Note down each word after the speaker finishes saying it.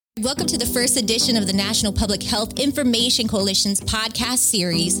Welcome to the first edition of the National Public Health Information Coalition's podcast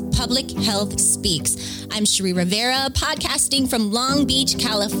series, Public Health Speaks. I'm Cherie Rivera, podcasting from Long Beach,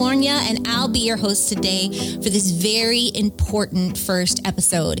 California, and I'll be your host today for this very important first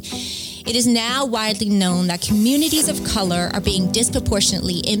episode. It is now widely known that communities of color are being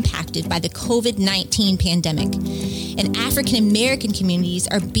disproportionately impacted by the COVID-19 pandemic, and African American communities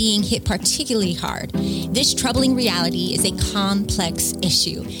are being hit particularly hard. This troubling reality is a complex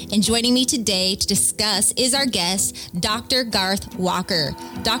issue, and joining me today to discuss is our guest, Dr. Garth Walker.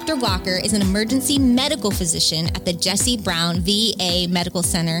 Dr. Walker is an emergency medical physician at the Jesse Brown VA Medical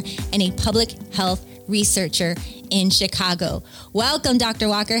Center and a public health researcher in Chicago. Welcome, Dr.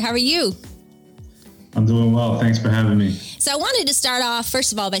 Walker. How are you? I'm doing well. Thanks for having me. So I wanted to start off,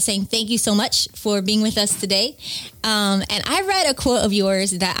 first of all, by saying thank you so much for being with us today. And I read a quote of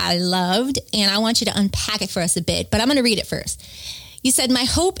yours that I loved, and I want you to unpack it for us a bit, but I'm going to read it first. You said, "My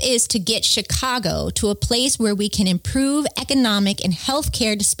hope is to get Chicago to a place where we can improve economic and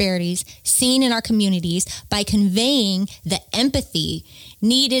healthcare disparities seen in our communities by conveying the empathy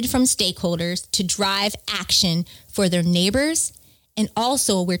needed from stakeholders to drive action for their neighbors, and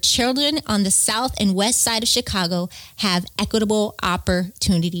also where children on the south and west side of Chicago have equitable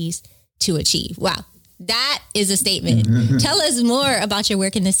opportunities to achieve." Wow, that is a statement. Tell us more about your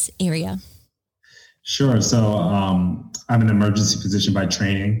work in this area. Sure. So I'm an emergency physician by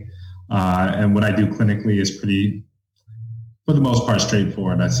training, and what I do clinically is pretty, for the most part,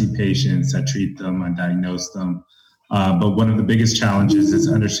 straightforward. I see patients, I treat them, I diagnose them. But one of the biggest challenges is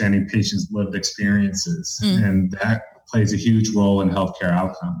understanding patients' lived experiences, and that plays a huge role in healthcare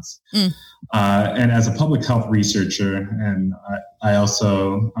outcomes. And as a public health researcher, and I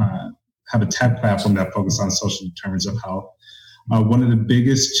also have a TED platform that focuses on social determinants of health. One of the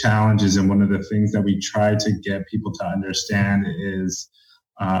biggest challenges and one of the things that we try to get people to understand is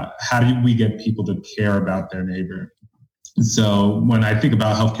how do we get people to care about their neighbor? So when I think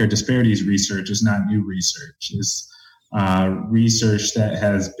about healthcare disparities research, it's not new research. It's research that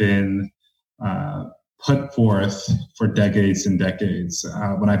has been put forth for decades and decades.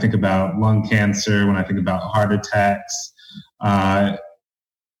 When I think about lung cancer, when I think about heart attacks,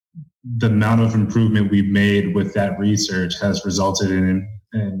 the amount of improvement we've made with that research has resulted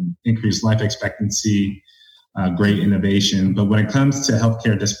in increased life expectancy, great innovation. But when it comes to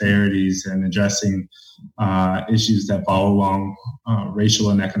healthcare disparities and addressing issues that fall along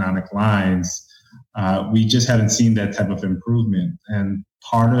racial and economic lines, we just haven't seen that type of improvement. And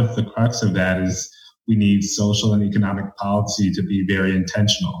part of the crux of that is we need social and economic policy to be very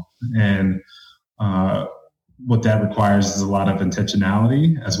intentional. And what that requires is a lot of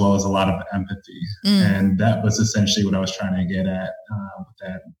intentionality as well as a lot of empathy. And that was essentially what I was trying to get at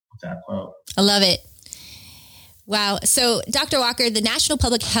with that quote. I love it. Wow. So, Dr. Walker, the National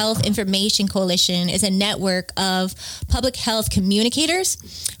Public Health Information Coalition is a network of public health communicators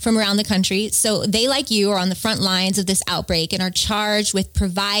from around the country. So they, like you, are on the front lines of this outbreak and are charged with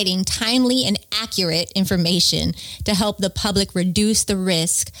providing timely and accurate information to help the public reduce the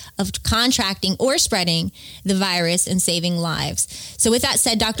risk of contracting or spreading the virus and saving lives. So with that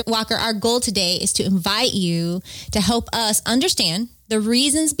said, Dr. Walker, our goal today is to invite you to help us understand the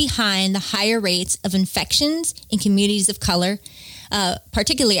reasons behind the higher rates of infections in communities of color,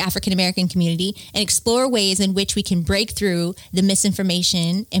 particularly African American community, and explore ways in which we can break through the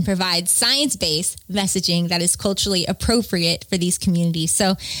misinformation and provide science-based messaging that is culturally appropriate for these communities.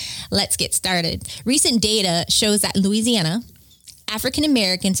 So let's get started. Recent data shows that in Louisiana, African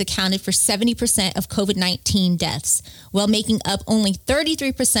Americans accounted for 70% of COVID-19 deaths, while making up only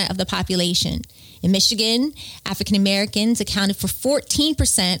 33% of the population. In Michigan, African Americans accounted for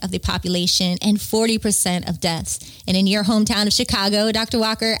 14% of the population and 40% of deaths. And in your hometown of Chicago, Dr.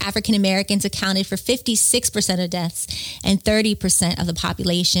 Walker, African Americans accounted for 56% of deaths and 30% of the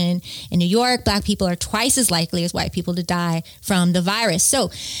population. In New York, Black people are twice as likely as white people to die from the virus.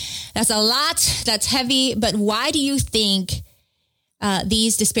 So that's a lot, that's heavy, but why do you think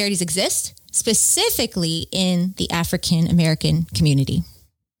these disparities exist, specifically in the African American community?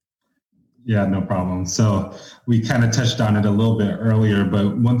 Yeah, no problem. So we kind of touched on it a little bit earlier,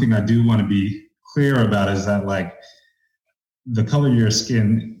 but one thing I do want to be clear about is that, like, the color of your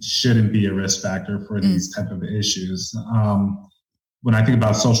skin shouldn't be a risk factor for these type of issues. When I think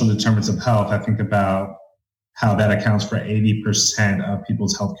about social determinants of health, I think about how that accounts for 80% of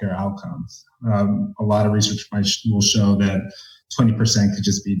people's healthcare outcomes. A lot of research will show that 20% could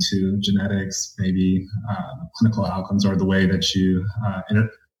just be to genetics, maybe clinical outcomes or the way that you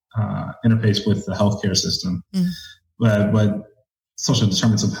interface with the healthcare system. But what social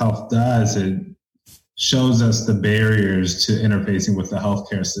determinants of health does, it shows us the barriers to interfacing with the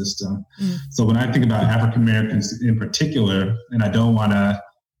healthcare system. So when I think about African Americans in particular, and I don't want to,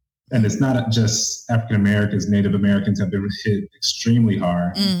 and it's not just African Americans, Native Americans have been hit extremely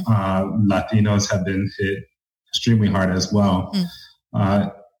hard. Latinos have been hit extremely hard as well.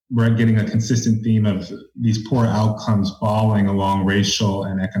 We're getting a consistent theme of these poor outcomes falling along racial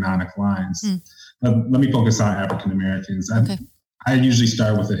and economic lines. Let me focus on African Americans. Okay. I usually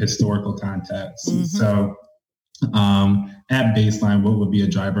start with a historical context. So at baseline, what would be a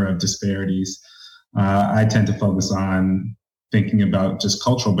driver of disparities? I tend to focus on thinking about just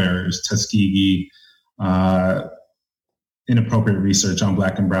cultural barriers, Tuskegee, inappropriate research on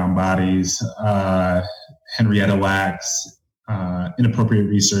Black and brown bodies, Henrietta Lacks, inappropriate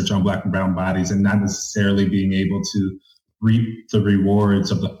research on Black and brown bodies, and not necessarily being able to reap the rewards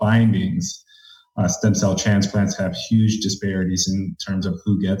of the findings. Stem cell transplants have huge disparities in terms of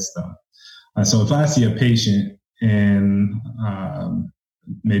who gets them. So if I see a patient and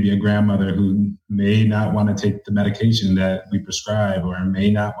maybe a grandmother who may not want to take the medication that we prescribe or may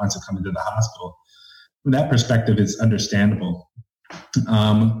not want to come into the hospital, from that perspective, it's understandable.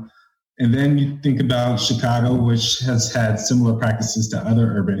 And then you think about Chicago, which has had similar practices to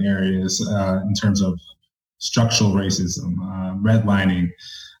other urban areas in terms of structural racism, redlining,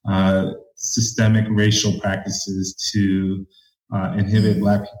 systemic racial practices to inhibit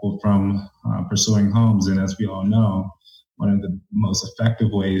Black people from pursuing homes. And as we all know, one of the most effective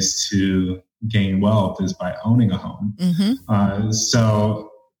ways to gain wealth is by owning a home. So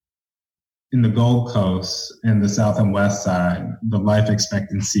in the Gold Coast and the South and West Side, the life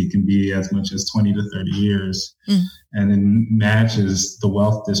expectancy can be as much as 20 to 30 years. And it matches the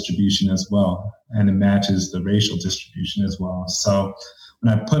wealth distribution as well. And it matches the racial distribution as well. So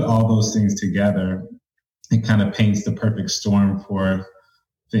when I put all those things together, it kind of paints the perfect storm for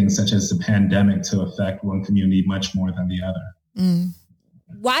things such as the pandemic to affect one community much more than the other.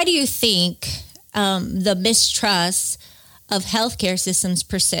 Why do you think the mistrust of healthcare systems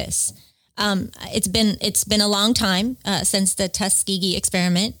persists? It's been a long time since the Tuskegee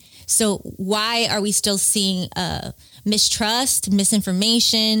experiment. So why are we still seeing mistrust,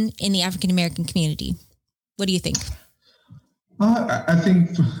 misinformation in the African American community? What do you think? I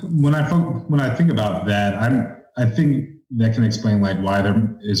think when I think about that, I think that can explain like why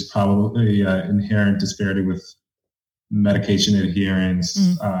there is probably inherent disparity with medication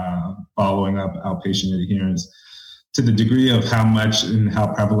adherence, following up outpatient adherence. To the degree of how much and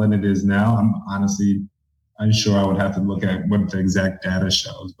how prevalent it is now, I'm honestly unsure. I would have to look at what the exact data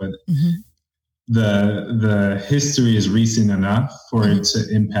shows, but the history is recent enough for it to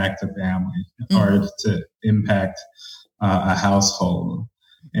impact a family or to impact a household.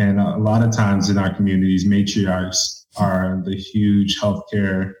 And a lot of times in our communities, matriarchs are the huge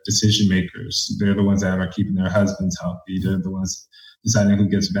healthcare decision makers. They're the ones that are keeping their husbands healthy. They're the ones deciding who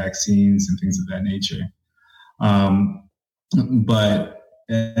gets vaccines and things of that nature. But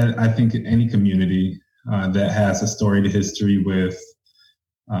I think any community that has a storied history with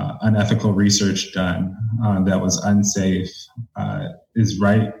unethical research done that was unsafe is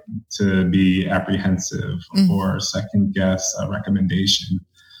right to be apprehensive or second guess a recommendation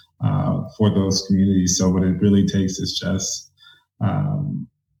for those communities. So what it really takes is just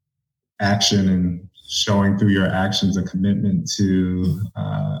action and showing through your actions a commitment to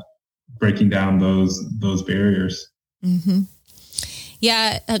breaking down those barriers.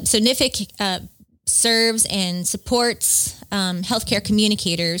 Yeah, so NIFIC serves and supports healthcare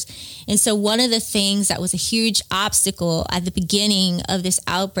communicators. And so one of the things that was a huge obstacle at the beginning of this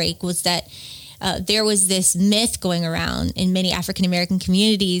outbreak was that there was this myth going around in many African American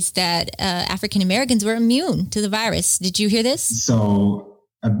communities that African Americans were immune to the virus. Did you hear this? So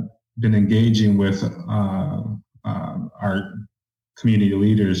I've been engaging with our community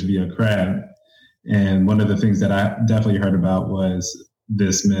leaders via CRED. And one of the things that I definitely heard about was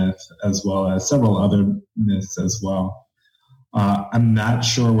this myth, as well as several other myths as well. I'm not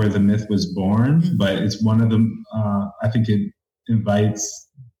sure where the myth was born, but it's one of them. I think it invites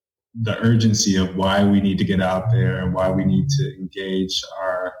the urgency of why we need to get out there and why we need to engage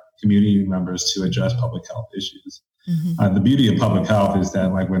our community members to address public health issues. The beauty of public health is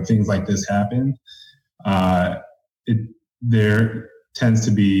that, like, when things like this happen, there tends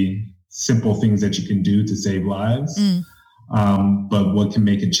to be simple things that you can do to save lives. But what can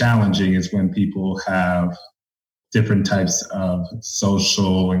make it challenging is when people have different types of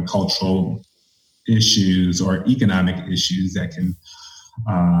social and cultural issues or economic issues that can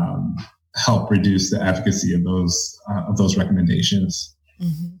help reduce the efficacy of those recommendations.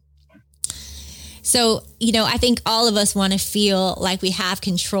 So, I think all of us want to feel like we have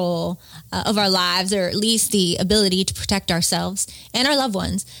control of our lives, or at least the ability to protect ourselves and our loved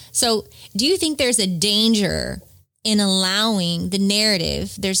ones. So do you think there's a danger in allowing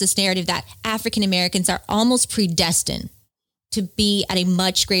there's this narrative that African Americans are almost predestined to be at a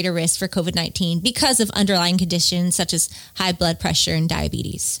much greater risk for COVID-19 because of underlying conditions such as high blood pressure and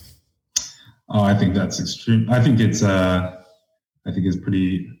diabetes? Oh, I think that's extreme.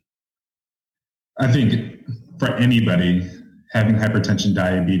 I think for anybody, having hypertension,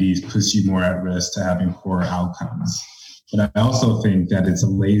 diabetes puts you more at risk to having poor outcomes. But I also think that it's a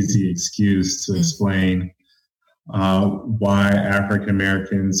lazy excuse to explain why African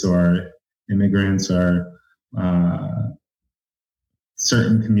Americans or immigrants or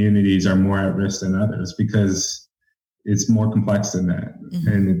certain communities are more at risk than others, because it's more complex than that. Mm-hmm.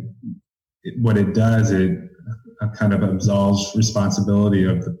 And what it does, it kind of absolves responsibility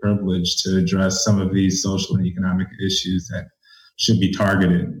of the privilege to address some of these social and economic issues that should be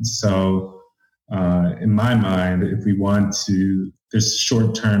targeted. So in my mind, if we want to, there's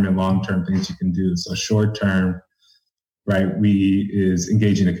short-term and long-term things you can do. So short-term, right, is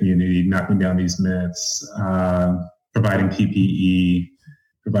engaging the community, knocking down these myths, providing PPE,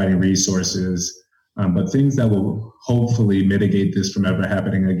 providing resources. But things that will hopefully mitigate this from ever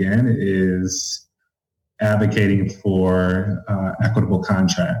happening again is advocating for equitable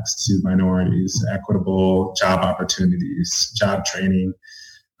contracts to minorities, equitable job opportunities, job training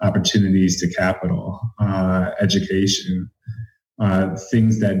opportunities to capital, education,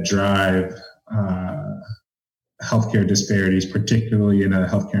 things that drive healthcare disparities, particularly in a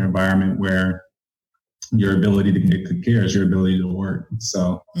healthcare environment where your ability to get good care is your ability to work.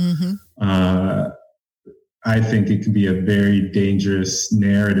 So I think it can be a very dangerous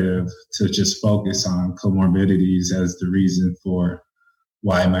narrative to just focus on comorbidities as the reason for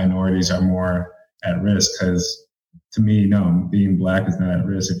why minorities are more at risk. Because to me, no, being Black is not at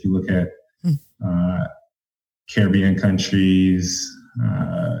risk. If you look at Caribbean countries,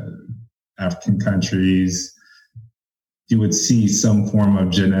 African countries, you would see some form of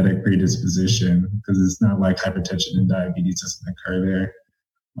genetic predisposition, because it's not like hypertension and diabetes doesn't occur there.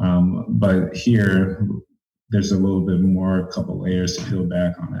 But here, there's a little bit more, a couple layers to peel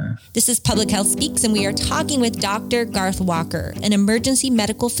back on that. This is Public Health Speaks, and we are talking with Dr. Garth Walker, an emergency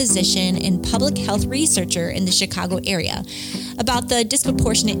medical physician and public health researcher in the Chicago area, about the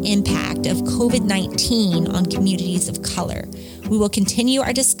disproportionate impact of COVID-19 on communities of color. We will continue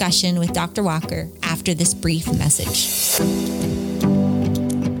our discussion with Dr. Walker after this brief message.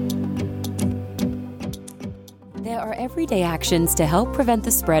 There are everyday actions to help prevent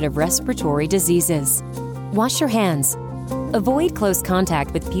the spread of respiratory diseases. Wash your hands. Avoid close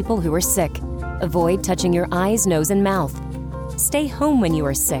contact with people who are sick. Avoid touching your eyes, nose, and mouth. Stay home when you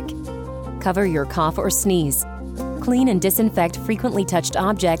are sick. Cover your cough or sneeze. Clean and disinfect frequently touched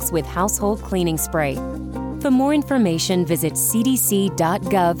objects with household cleaning spray. For more information, visit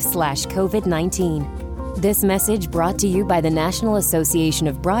cdc.gov/COVID-19. This message brought to you by the National Association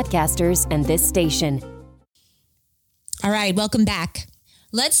of Broadcasters and this station. All right, welcome back.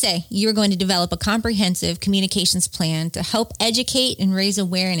 Let's say you're going to develop a comprehensive communications plan to help educate and raise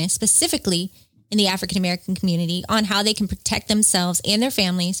awareness, specifically in the African American community, on how they can protect themselves and their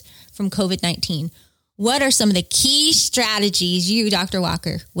families from COVID-19. What are some of the key strategies you, Dr.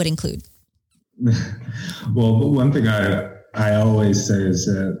 Walker, would include? Well, one thing I always say is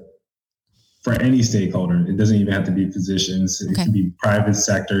that for any stakeholder, it doesn't even have to be physicians. It could be private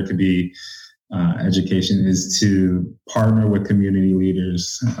sector, it could be education, is to partner with community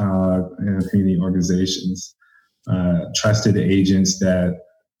leaders and community organizations, trusted agents that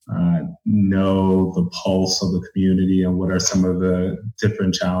know the pulse of the community and what are some of the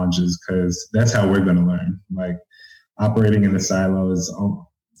different challenges, because that's how we're going to learn. Like, operating in the silo is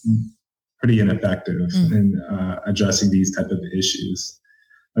pretty ineffective in addressing these type of issues.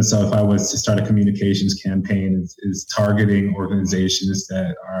 And so if I was to start a communications campaign, is targeting organizations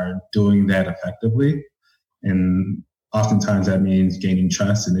that are doing that effectively. And oftentimes that means gaining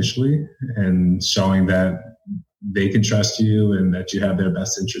trust initially and showing that they can trust you and that you have their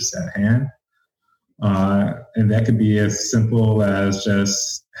best interests at hand. And that could be as simple as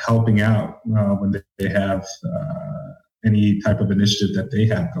just helping out when they have any type of initiative that they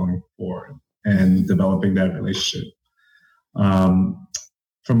have going forward and developing that relationship.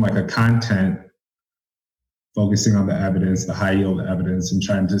 From like a content, focusing on the evidence, the high yield evidence, and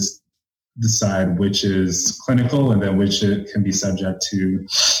trying to decide which is clinical and then which it can be subject to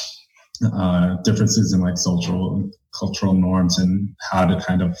differences in like social and cultural norms, and how to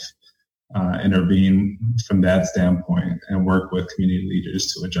kind of intervene from that standpoint and work with community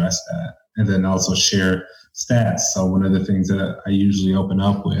leaders to address that. and then also share stats. So one of the things that I usually open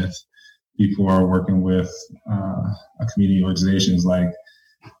up with before working with a community organization is like,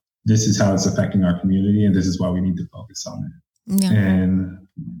 this is how it's affecting our community, and this is why we need to focus on it. Yeah. And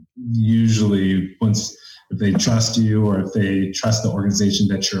usually if they trust you, or if they trust the organization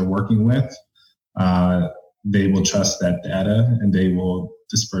that you're working with, they will trust that data and they will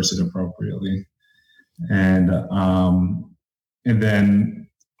disperse it appropriately. And then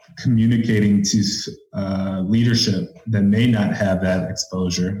communicating to leadership that may not have that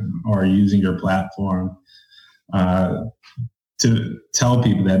exposure, or using your platform to tell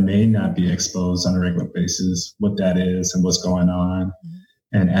people that may not be exposed on a regular basis what that is and what's going on,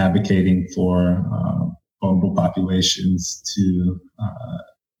 and advocating for vulnerable populations to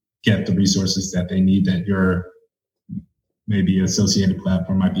get the resources that they need, that your maybe associated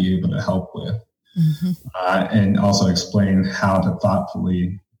platform might be able to help with. And also explain how to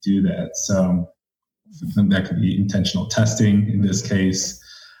thoughtfully do that. So that could be intentional testing in this case,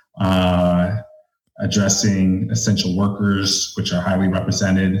 addressing essential workers, which are highly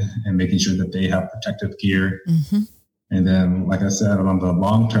represented, and making sure that they have protective gear. And then, like I said, on the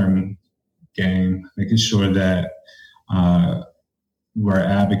long-term game, making sure that we're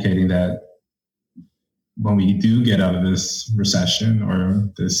advocating that when we do get out of this recession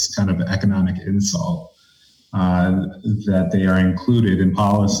or this kind of economic insult, that they are included in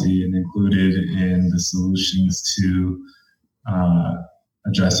policy and included in the solutions to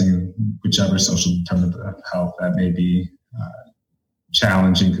addressing whichever social determinant of health that may be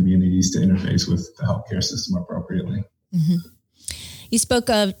challenging communities to interface with the healthcare system appropriately. You spoke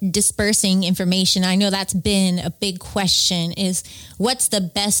of dispersing information. I know that's been a big question, is what's the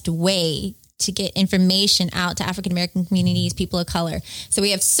best way to get information out to African-American communities, people of color? So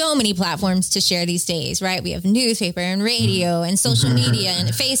we have so many platforms to share these days, right? We have newspaper and radio and social media and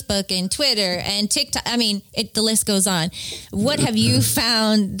Facebook and Twitter and TikTok. I mean, the list goes on. What have you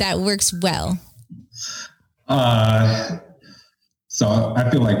found that works well? So I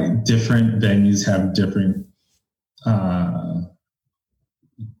feel like different venues have different, I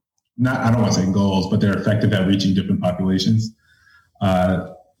don't want to say goals, but they're effective at reaching different populations. I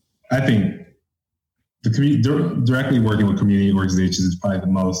think directly working with community organizations is probably the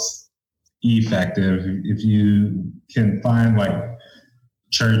most effective. If you can find like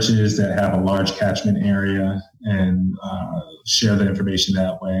churches that have a large catchment area and share the information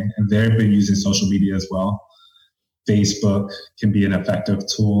that way. And they've been using social media as well. Facebook can be an effective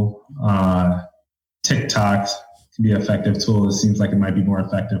tool. TikTok can be an effective tool. It seems like it might be more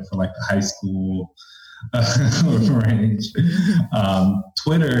effective for like the high school range.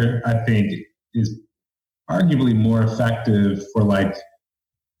 Twitter, I think, is arguably more effective for like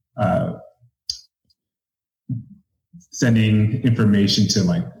sending information to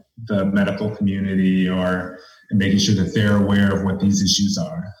like the medical community and making sure that they're aware of what these issues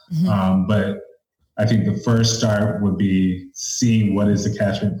are. But I think the first start would be seeing what is the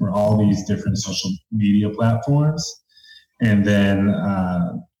catchment for all these different social media platforms, and then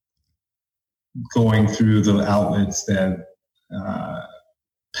going through the outlets that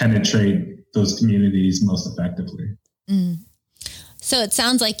penetrate those communities most effectively. So it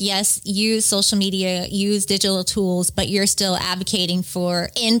sounds like, yes, use social media, use digital tools, but you're still advocating for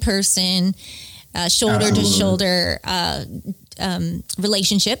in-person, shoulder-to-shoulder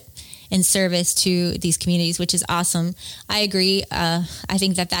relationship and service to these communities, which is awesome. I agree. I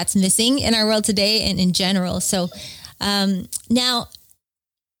think that's missing in our world today and in general. So now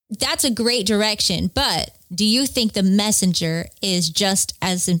that's a great direction, but do you think the messenger is just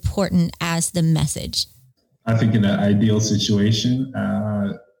as important as the message? I think in an ideal situation,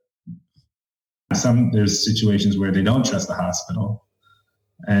 there's situations where they don't trust the hospital,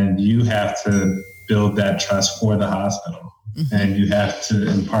 and you have to build that trust for the hospital. And you have to,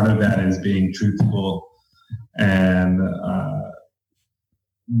 and part of that is being truthful and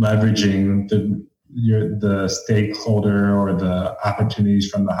leveraging the stakeholder or the opportunities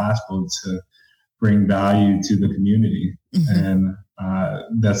from the hospital to bring value to the community. And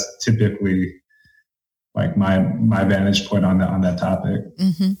that's typically like my vantage point on that topic.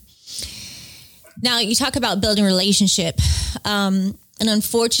 Now you talk about building relationship. And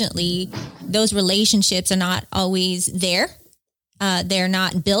unfortunately, those relationships are not always there. They're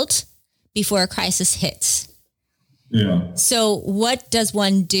not built before a crisis hits. Yeah. So what does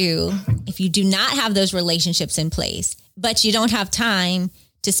one do if you do not have those relationships in place, but you don't have time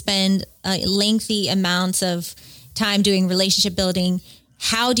to spend lengthy amounts of time doing relationship building?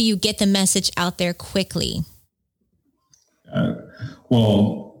 How do you get the message out there quickly?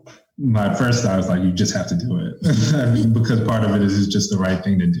 Well, my first thought was like, you just have to do it because part of it is just the right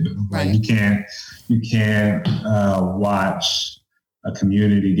thing to do. Right. Like you can't watch a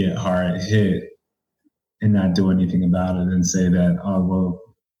community get hard hit and not do anything about it and say that, oh, well,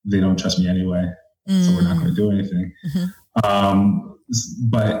 they don't trust me anyway, so we're not going to do anything.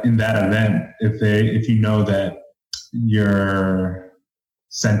 But in that event, if you know that your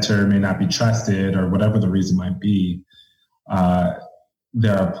center may not be trusted or whatever the reason might be,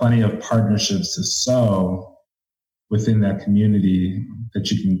 there are plenty of partnerships to sow within that community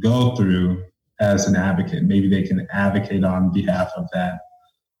that you can go through as an advocate. Maybe they can advocate on behalf of that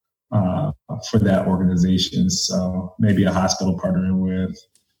for that organization. So maybe a hospital partnering with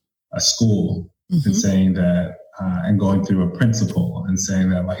a school and saying that, and going through a principal and saying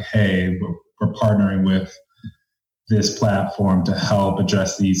that, like, hey, we're partnering with this platform to help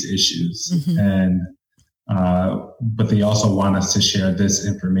address these issues. And but they also want us to share this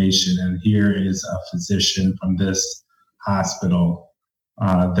information. And here is a physician from this hospital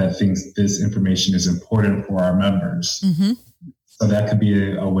that thinks this information is important for our members. So that could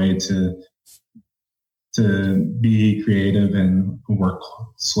be a way to be creative and work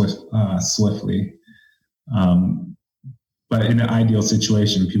swiftly. But in an ideal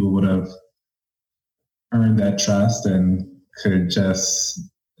situation, people would have earned that trust and could just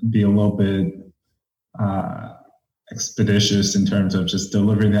be a little bit expeditious in terms of just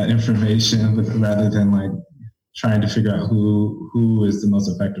delivering that information rather than like trying to figure out who is the most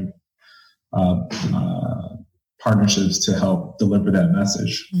effective partnerships to help deliver that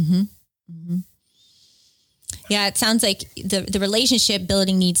message. Yeah, it sounds like the relationship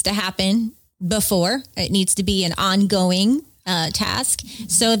building needs to happen before. It needs to be an ongoing task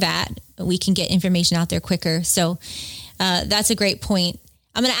so that we can get information out there quicker. So that's a great point.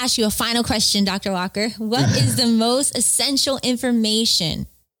 I'm going to ask you a final question, Dr. Walker. What is the most essential information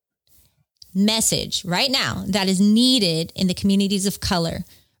message right now that is needed in the communities of color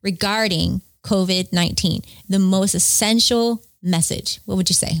regarding COVID-19? The most essential message. What would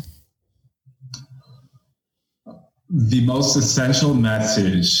you say? The most essential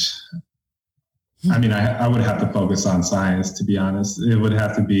message, I mean, I would have to focus on science, to be honest. It would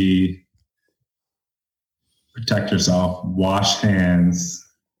have to be protect yourself, wash hands,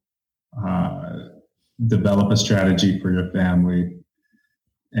 develop a strategy for your family,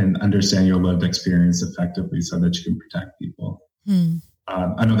 and understand your lived experience effectively so that you can protect people.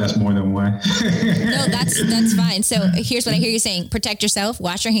 I know that's more than one. No, that's fine. So here's what I hear you saying. Protect yourself,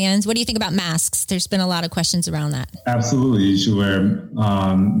 wash your hands. What do you think about masks? There's been a lot of questions around that. Absolutely. You should wear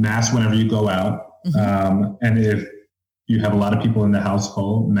masks whenever you go out. And if you have a lot of people in the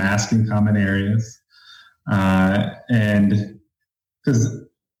household, mask in common areas. And because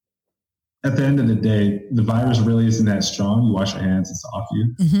at the end of the day, the virus really isn't that strong. You wash your hands, it's off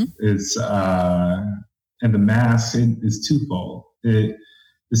you. It's and the mask is twofold. It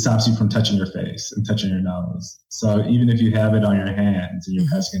stops you from touching your face and touching your nose. So even if you have it on your hands and you're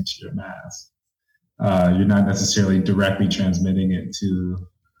passing it to your mask, you're not necessarily directly transmitting it to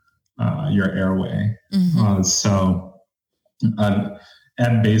your airway. So at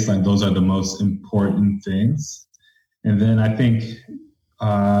baseline, those are the most important things. And then I think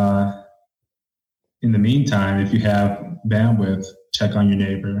in the meantime, if you have bandwidth, check on your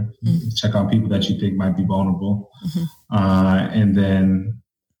neighbor, check on people that you think might be vulnerable, and then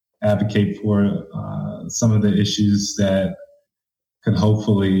advocate for some of the issues that could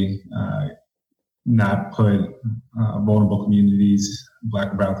hopefully not put vulnerable communities, Black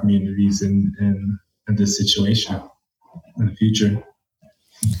and Brown communities in this situation in the future.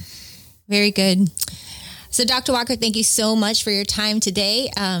 Very good. So Dr. Walker, thank you so much for your time today.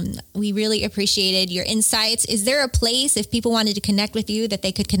 We really appreciated your insights. Is there a place, if people wanted to connect with you, that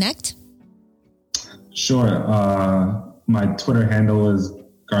they could connect? Sure. My Twitter handle is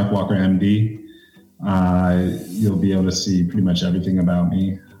Garth Walker MD. You'll be able to see pretty much everything about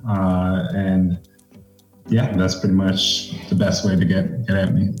me. And yeah, that's pretty much the best way to get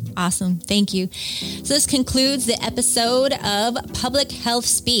at me. Awesome. Thank you. So this concludes the episode of Public Health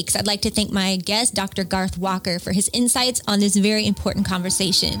Speaks. I'd like to thank my guest, Dr. Garth Walker, for his insights on this very important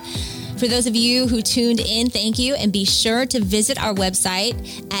conversation. For those of you who tuned in, thank you. And be sure to visit our website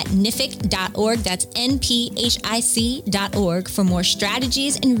at nphic.org. That's nphic.org for more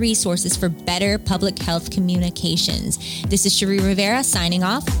strategies and resources for better public health communications. This is Cherie Rivera signing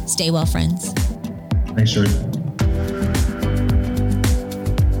off. Stay well, friends. Thanks, Cherie.